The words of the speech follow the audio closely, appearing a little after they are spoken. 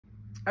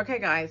Okay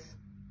guys,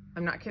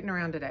 I'm not kidding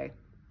around today.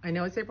 I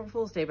know it's April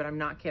Fool's Day, but I'm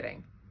not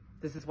kidding.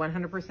 This is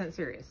 100%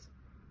 serious.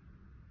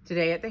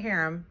 Today at the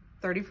Harem,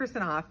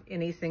 30% off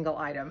any single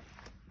item.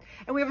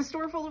 And we have a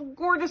store full of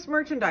gorgeous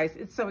merchandise.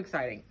 It's so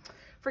exciting.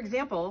 For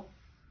example,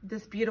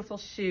 this beautiful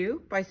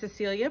shoe by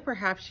Cecilia.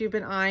 Perhaps you've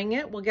been eyeing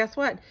it. Well, guess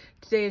what?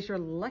 Today is your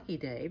lucky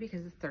day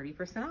because it's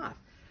 30% off.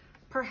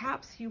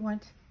 Perhaps you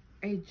want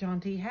a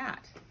jaunty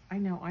hat. I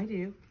know I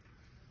do.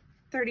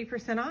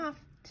 30% off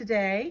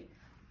today.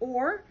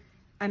 Or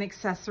an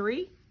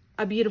accessory,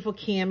 a beautiful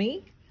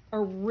cami, a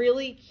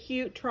really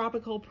cute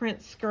tropical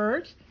print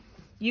skirt.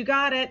 You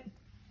got it.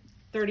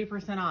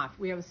 30% off.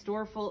 We have a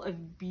store full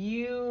of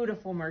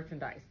beautiful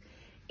merchandise.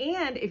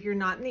 And if you're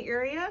not in the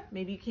area,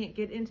 maybe you can't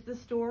get into the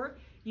store,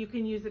 you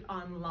can use it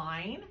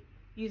online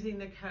using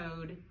the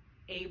code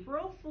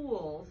April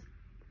Fools.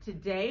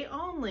 Today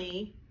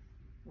only,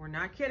 we're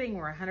not kidding,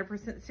 we're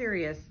 100%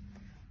 serious,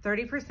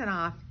 30%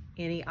 off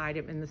any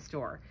item in the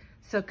store.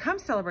 So come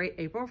celebrate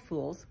April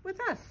Fools with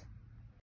us.